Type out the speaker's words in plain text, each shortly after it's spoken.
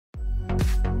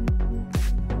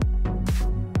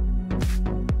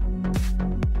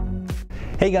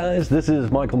Hey guys, this is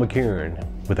Michael McCarron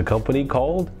with a company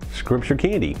called Scripture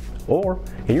Candy, or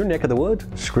in your neck of the woods,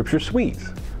 Scripture Sweets.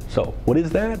 So what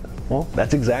is that? Well,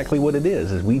 that's exactly what it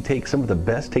is we take some of the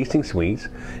best tasting sweets,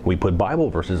 and we put Bible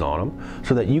verses on them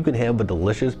so that you can have a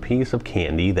delicious piece of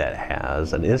candy that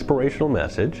has an inspirational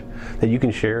message that you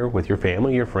can share with your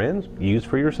family, your friends, use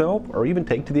for yourself, or even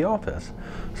take to the office.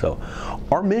 So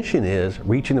our mission is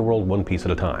reaching the world one piece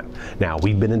at a time. Now,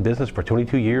 we've been in business for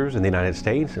 22 years in the United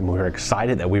States, and we're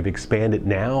excited that we've expanded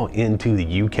now into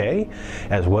the UK,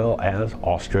 as well as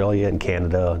Australia and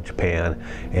Canada, Japan.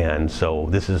 And so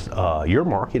this is, your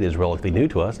market is relatively new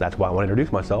to us. That's why I want to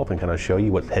introduce myself and kind of show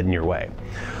you what's heading your way.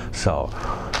 So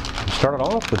started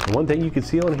off with one thing you can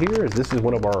see on here is this is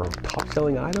one of our top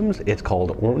selling items. It's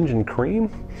called Orange and Cream,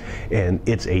 and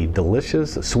it's a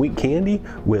delicious sweet candy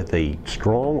with a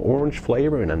strong orange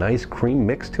flavor and a nice cream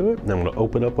mix to it. And I'm going to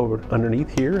open up over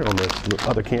underneath here on this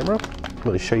other camera. I'm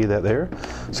going to show you that there,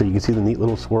 so you can see the neat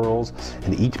little swirls.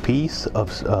 And each piece of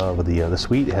the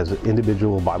sweet has an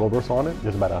individual Bible verse on it.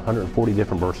 There's about 140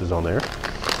 different verses on there.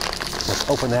 Let's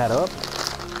open that up.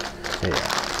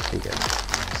 Yeah, you can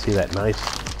see that nice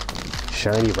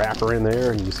shiny wrapper in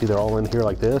there, and you can see they're all in here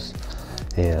like this.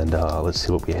 And let's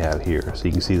see what we have here. So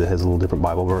you can see that has a little different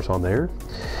Bible verse on there.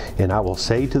 And I will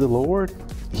say to the Lord,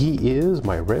 He is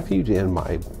my refuge and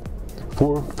my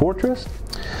fortress,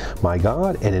 my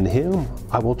God, and in Him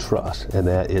I will trust. And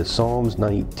that is Psalms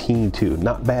 19:2.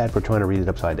 Not bad for trying to read it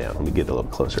upside down. Let me get a little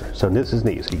closer. So this is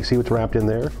neat. So you can see what's wrapped in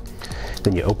there.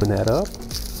 Then you open that up,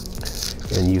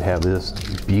 and you have this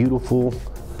beautiful,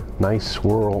 nice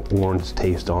swirl orange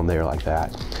taste on there like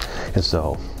that. And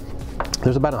so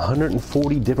there's about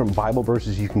 140 different Bible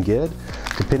verses you can get,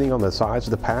 depending on the size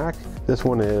of the pack. This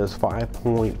one is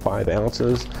 5.5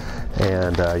 ounces,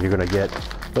 and you're gonna get,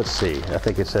 let's see, I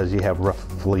think it says you have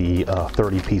roughly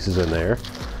 30 pieces in there.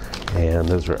 And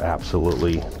those are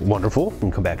absolutely wonderful.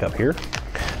 And come back up here.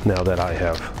 Now that I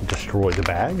have destroyed the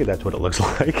bag, that's what it looks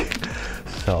like.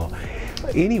 So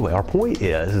anyway, our point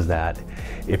is that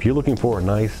if you're looking for a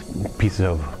nice piece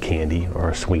of candy or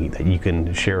a sweet that you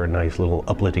can share a nice little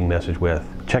uplifting message with,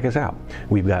 check us out.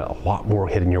 We've got a lot more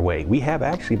heading your way. We have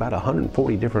actually about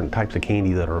 140 different types of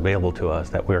candy that are available to us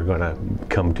that we're going to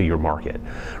come to your market.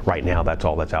 Right now, that's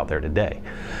all that's out there today.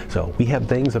 So we have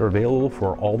things that are available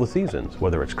for all the seasons,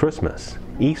 whether it's Christmas,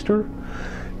 Easter.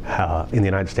 In the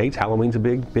United States, Halloween's a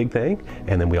big thing,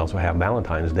 and then we also have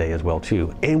Valentine's Day as well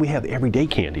too. And we have everyday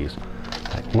candies.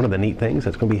 One of the neat things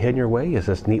that's going to be heading your way is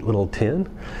this neat little tin,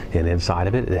 and inside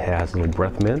of it, it has little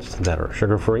breath mints that are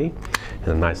sugar-free, and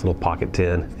a nice little pocket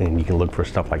tin, and you can look for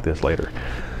stuff like this later.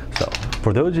 So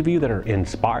for those of you that are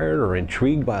inspired or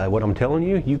intrigued by what I'm telling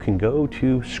you, you can go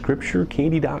to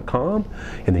scripturecandy.com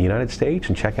in the United States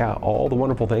and check out all the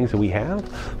wonderful things that we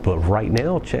have. But right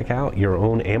now, check out your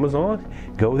own Amazon.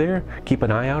 Go there, keep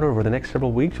an eye out over the next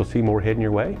several weeks. You'll see more heading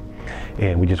your way.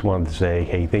 And we just wanted to say,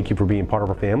 hey, thank you for being part of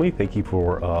our family. Thank you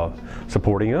for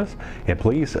supporting us. And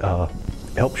please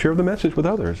help share the message with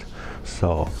others.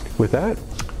 So with that,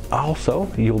 also,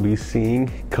 you'll be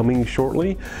seeing coming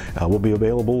shortly, will be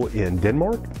available in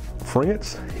Denmark,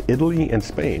 France, Italy, and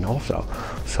Spain also.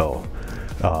 So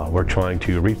we're trying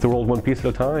to reach the world one piece at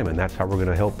a time, and that's how we're going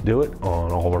to help do it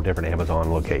on all of our different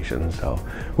Amazon locations. So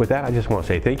with that, I just want to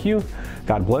say thank you,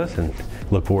 God bless, and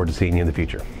look forward to seeing you in the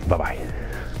future. Bye-bye.